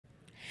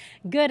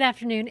Good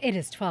afternoon. It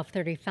is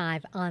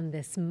 12:35 on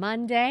this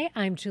Monday.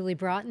 I'm Julie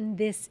Broughton.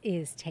 This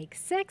is Take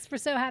 6. We're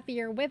so happy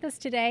you're with us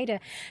today to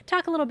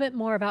talk a little bit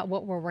more about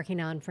what we're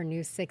working on for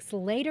News 6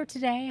 later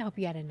today. I hope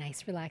you had a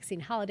nice, relaxing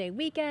holiday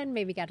weekend.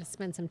 Maybe got to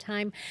spend some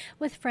time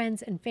with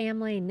friends and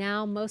family.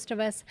 Now, most of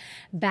us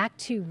back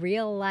to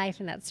real life,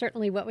 and that's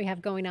certainly what we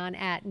have going on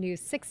at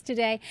News 6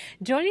 today.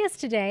 Joining us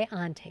today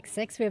on Take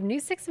 6, we have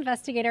News 6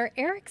 investigator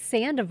Erik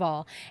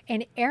Sandoval.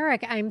 And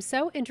Erik, I'm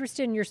so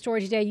interested in your story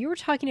today. You were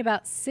talking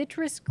about citrus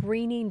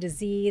greening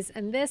disease,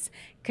 and this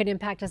could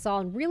impact us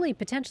all and really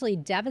potentially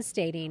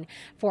devastating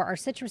for our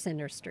citrus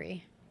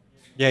industry.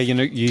 Yeah,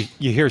 you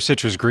hear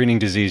citrus greening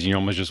disease, and you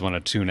almost just want to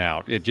tune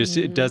out. It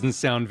doesn't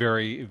sound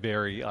very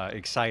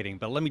exciting.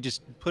 But let me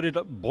just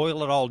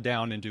boil it all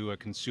down into a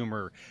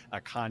consumer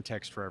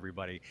context for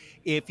everybody.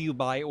 If you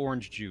buy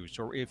orange juice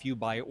or if you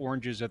buy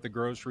oranges at the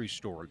grocery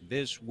store,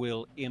 this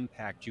will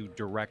impact you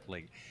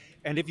directly.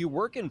 And if you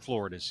work in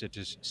Florida's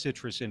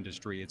citrus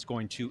industry, it's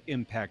going to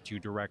impact you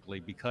directly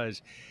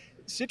because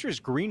citrus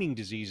greening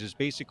disease is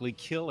basically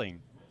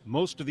killing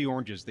most of the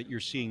oranges that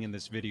you're seeing in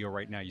this video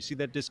right now. You see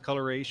that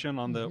discoloration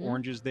on the Hmm.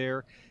 oranges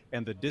there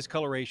and the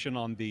discoloration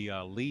on the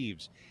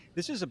leaves.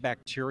 This is a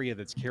bacteria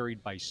that's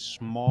carried by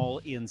small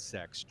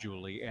insects,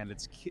 Julie, and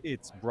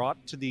it's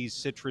brought to these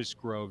citrus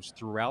groves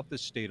throughout the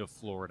state of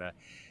Florida,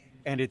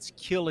 and it's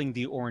killing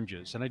the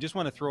oranges. And I just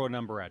want to throw a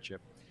number at you.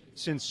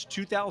 Since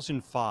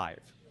 2005,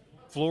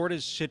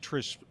 Florida's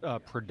citrus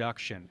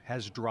production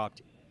has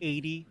dropped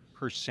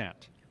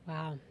 80%.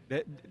 Wow.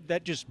 That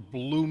that just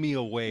blew me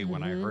away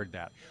when I Hmm. heard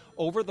that.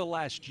 Over the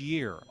last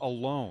year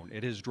alone,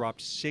 it has dropped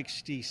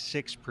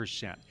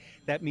 66%.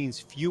 That means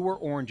fewer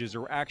oranges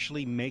are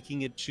actually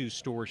making it to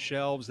store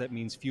shelves. That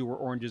means fewer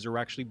oranges are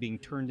actually being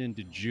turned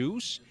into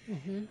juice.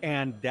 Hmm.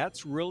 And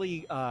that's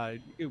really,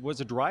 it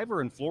was a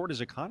driver in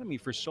Florida's economy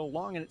for so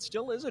long, and it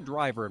still is a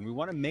driver. And we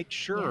want to make Yeah.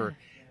 sure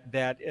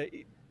that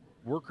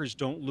workers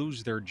don't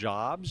lose their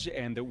jobs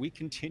and that we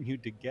continue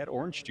to get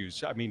orange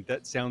juice. I mean,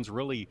 that sounds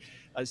really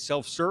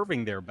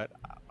self-serving there, but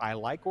I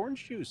like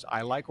orange juice.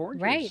 I like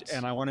oranges, Right.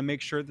 and I want to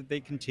make sure that they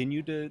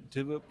continue to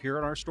appear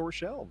on our store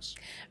shelves.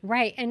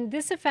 Right. And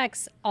this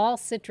affects all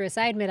citrus.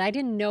 I admit I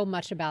didn't know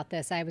much about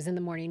this. I was in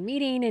the morning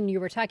meeting and you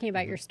were talking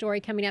about Mhm. your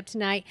story coming up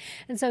tonight.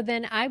 And so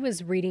then I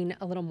was reading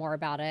a little more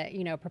about it,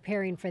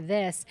 preparing for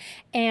this.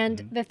 And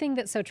Mhm. the thing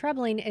that's so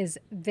troubling is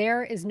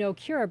there is no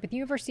cure, but the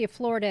University of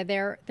Florida,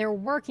 they're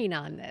working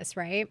on this,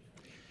 right?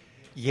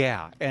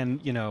 Yeah, and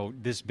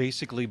this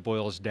basically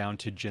boils down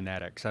to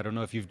genetics. I don't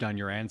know if you've done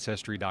your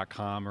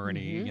ancestry.com or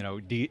any, Hmm.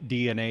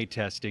 DNA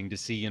testing to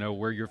see,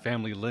 where your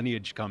family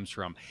lineage comes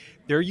from.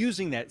 They're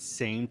using that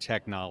same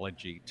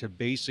technology to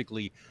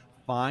basically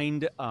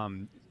find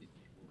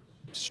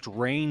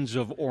strains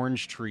of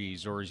orange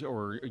trees or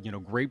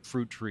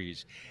grapefruit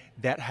trees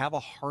that have a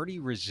hardy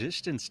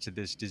resistance to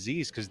this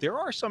disease, because there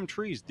are some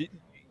trees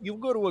you'll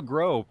go to a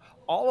grove,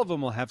 all of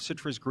them will have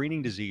citrus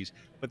greening disease,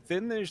 but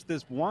then there's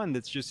this one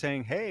that's just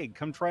saying, hey,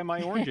 come try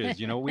my oranges,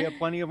 we have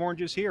plenty of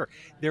oranges here.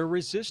 They're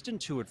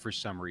resistant to it for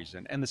some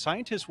reason, and the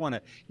scientists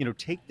want to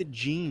take the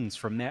genes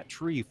from that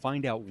tree,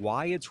 find out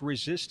why it's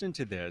resistant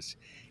to this,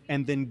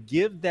 and then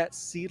give that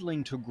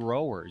seedling to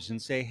growers and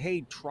say,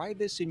 hey, try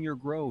this in your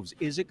groves.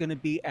 Is it going to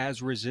be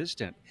as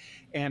resistant?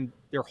 And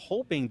they're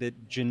hoping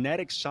that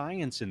genetic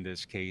science in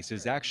this case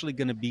is actually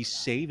going to be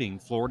saving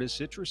Florida's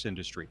citrus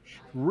industry.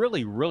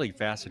 Really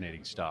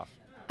fascinating stuff.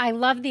 I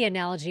love the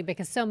analogy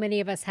because so many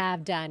of us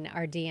have done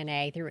our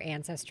DNA through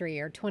Ancestry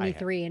or I have.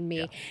 23andMe.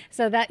 Yeah.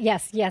 So that,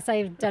 yes,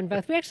 I've done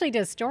both. We actually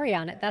did a story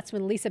on it. That's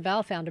when Lisa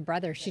Bell found a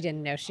brother she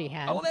didn't know she Oh,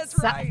 had.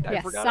 that's right. I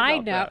Yes, forgot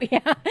side about note.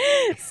 that.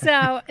 Yeah.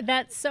 So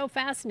that's so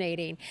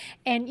fascinating.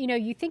 And,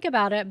 you think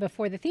about it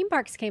before the theme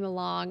parks came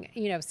along,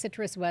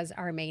 citrus was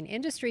our main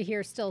industry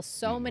here, still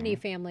so many Mhm.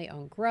 family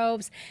owned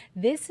groves.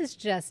 This is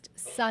just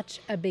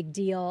such a big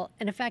deal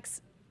and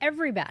affects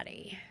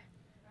everybody.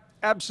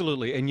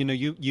 Absolutely. And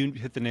you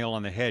hit the nail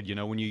on the head.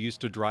 When you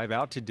used to drive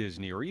out to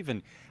Disney, or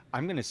even,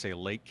 I'm going to say,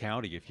 Lake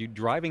County, if you're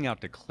driving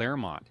out to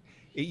Claremont,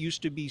 it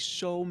used to be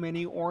so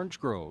many orange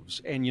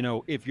groves. And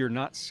if you're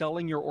not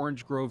selling your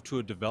orange grove to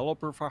a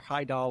developer for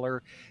high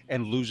dollar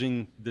and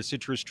losing the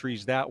citrus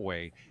trees that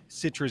way,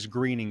 citrus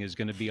greening is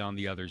going to be on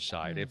the other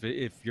side. Mm.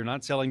 If you're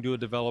not selling to a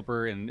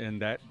developer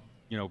and that,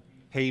 you know,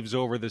 paves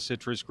over the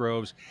citrus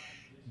groves,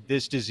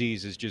 this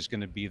disease is just going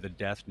to be the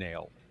death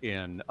nail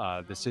in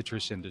the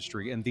citrus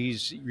industry. And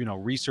these,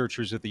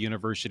 researchers at the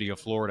University of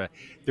Florida,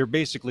 they're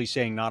basically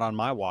saying, "Not on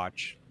my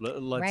watch.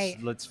 Let's Right.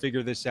 let's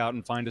figure this out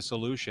and find a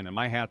solution." And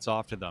my hat's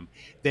off to them.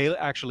 They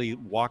actually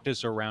walked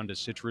us around a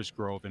citrus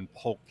grove in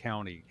Polk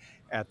County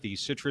at the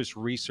Citrus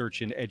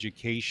Research and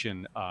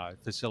Education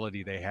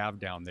facility they have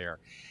down there.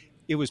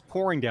 It was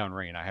pouring down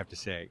rain, I have to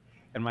say.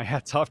 And my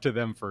hat's off to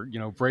them for,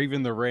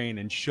 braving the rain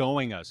and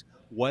showing us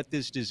what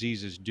this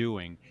disease is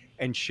doing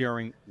and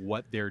sharing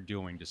what they're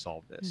doing to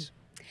solve Mm. this.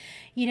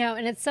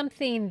 And it's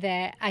something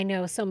that I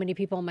know so many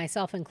people,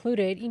 myself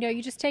included,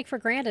 you just take for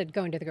granted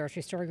going to the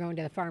grocery store, going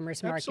to the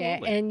farmer's market,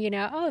 Absolutely.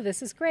 and, oh,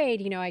 this is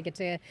great. I get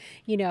to,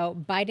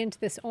 bite into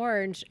this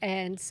orange.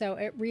 And so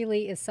it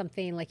really is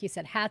something, like you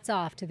said, hats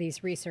off to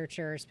these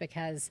researchers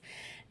because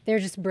they're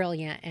just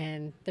brilliant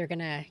and they're going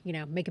to,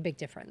 make a big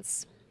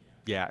difference.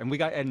 Yeah, and we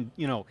got and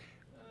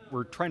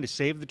we're trying to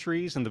save the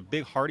trees and the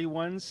big hardy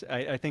ones.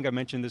 I think I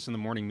mentioned this in the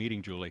morning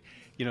meeting, Julie.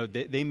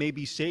 They may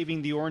be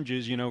saving the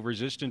oranges,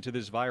 resistant to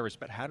this virus,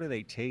 but how do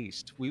they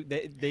taste?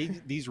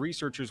 These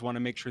researchers want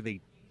to make sure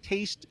they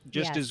taste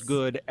just as Yes.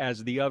 good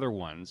as the other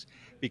ones,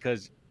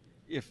 because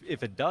if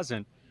it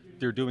doesn't,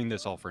 they're doing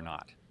this all for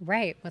naught.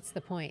 Right. What's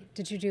the point?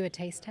 Did you do a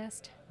taste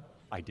test?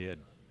 I did.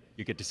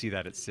 You get to see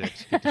that at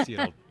 6. Get to see it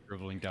all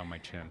dribbling down my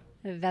chin.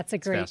 That's a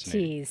It's great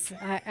fascinating. tease.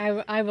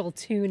 I will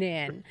tune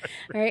in.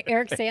 All right,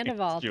 Eric Thanks,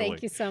 Sandoval, thank Julie.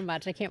 you so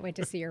much. I can't wait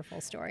to see your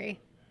full story.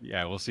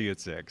 Yeah, we'll see you at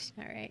 6.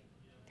 All right.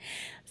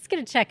 Let's get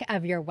a check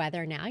of your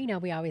weather now.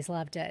 We always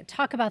love to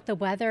talk about the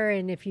weather.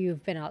 And if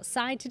you've been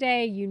outside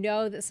today, you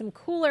know that some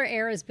cooler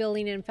air is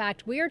building. In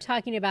fact, we are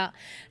talking about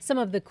some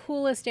of the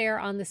coolest air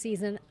on the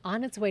season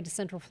on its way to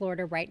Central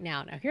Florida right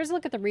now. Now, here's a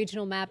look at the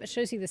regional map. It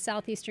shows you the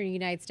southeastern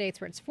United States,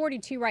 where it's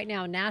 42 right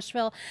now in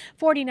Nashville,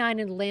 49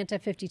 in Atlanta,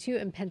 52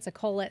 in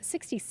Pensacola,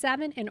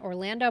 67 in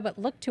Orlando. But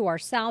look to our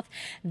south.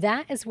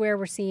 That is where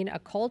we're seeing a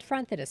cold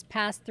front that has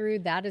passed through.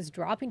 That is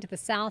dropping to the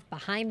south.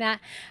 Behind that,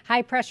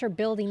 high pressure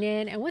building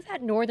in. And with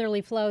that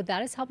northerly flow,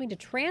 that is helping to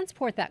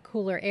transport that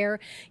cooler air.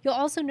 You'll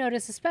also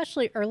notice,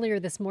 especially earlier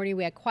this morning,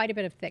 we had quite a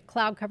bit of thick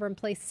cloud cover in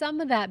place. Some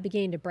of that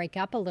began to break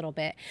up a little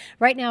bit.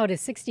 Right now it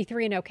is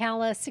 63 in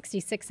Ocala,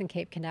 66 in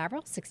Cape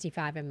Canaveral,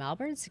 65 in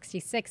Melbourne,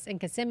 66 in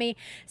Kissimmee,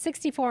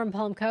 64 in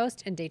Palm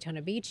Coast and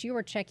Daytona Beach. You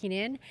are checking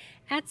in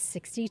at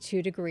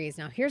 62 degrees.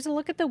 Now here's a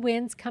look at the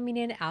winds coming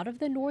in out of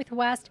the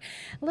northwest.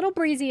 A little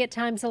breezy at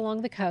times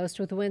along the coast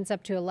with winds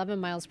up to 11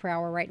 miles per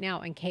hour right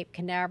now in Cape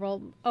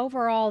Canaveral.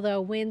 Overall, though,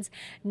 winds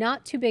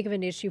not too big of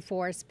an issue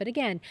for us. But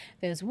again,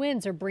 those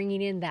winds are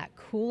bringing in that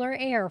cooler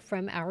air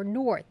from our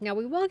north. Now,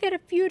 we will get a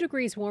few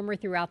degrees warmer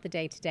throughout the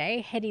day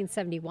today, hitting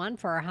 71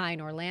 for our high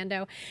in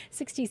Orlando,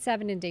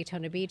 67 in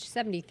Daytona Beach,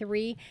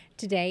 73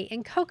 today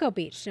in Cocoa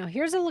Beach. Now,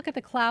 here's a look at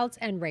the clouds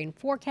and rain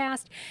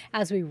forecast.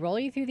 As we roll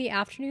you through the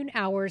afternoon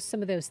hours,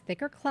 some of those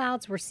thicker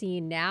clouds we're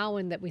seeing now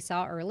and that we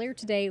saw earlier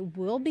today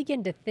will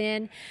begin to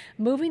thin.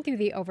 Moving through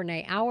the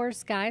overnight hours,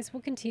 skies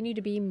will continue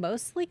to be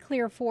mostly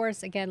clear for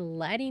us, again,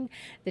 letting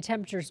the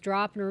temperatures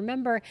drop. And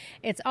remember,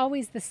 it's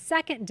always the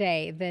second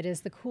day that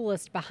is the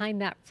coolest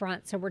behind that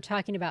front. So we're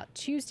talking about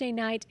Tuesday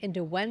night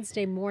into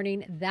Wednesday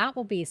morning. That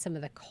will be some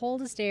of the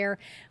coldest air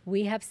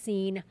we have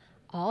seen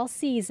all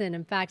season.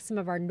 In fact, some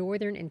of our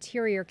northern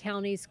interior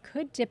counties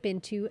could dip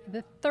into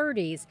the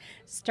 30s.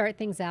 Start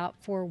things out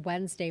for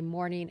Wednesday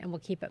morning, and we'll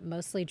keep it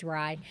mostly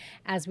dry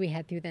as we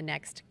head through the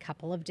next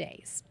couple of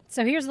days.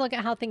 So here's a look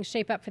at how things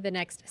shape up for the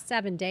next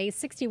 7 days.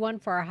 61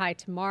 for our high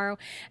tomorrow.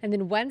 And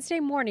then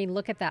Wednesday morning,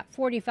 look at that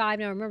 45.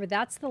 Now remember,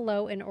 that's the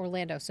low in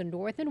Orlando. So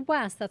north and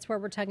west, that's where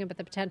we're talking about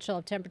the potential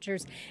of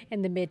temperatures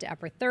in the mid to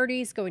upper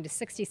 30s, going to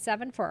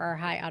 67 for our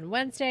high on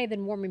Wednesday,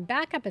 then warming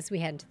back up as we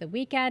head into the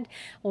weekend.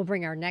 We'll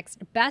bring our next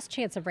best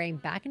chance of rain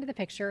back into the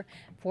picture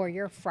for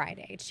your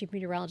Friday. Chief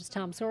Meteorologist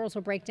Tom Sorrells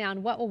will break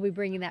down what will be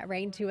bringing that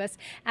rain to us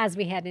as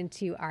we head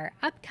into our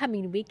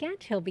upcoming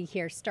weekend. He'll be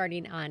here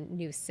starting on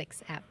News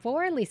 6 at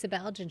 4. Lisa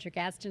Bell, Ginger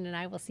Gaston, and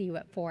I will see you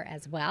at 4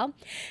 as well.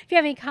 If you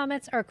have any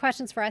comments or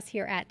questions for us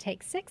here at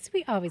Take 6,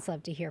 we always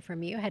love to hear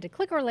from you. Head to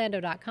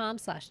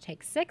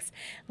clickorlando.com/take6.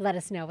 Let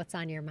us know what's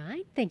on your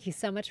mind. Thank you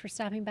so much for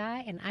stopping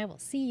by, and I will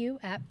see you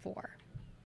at 4.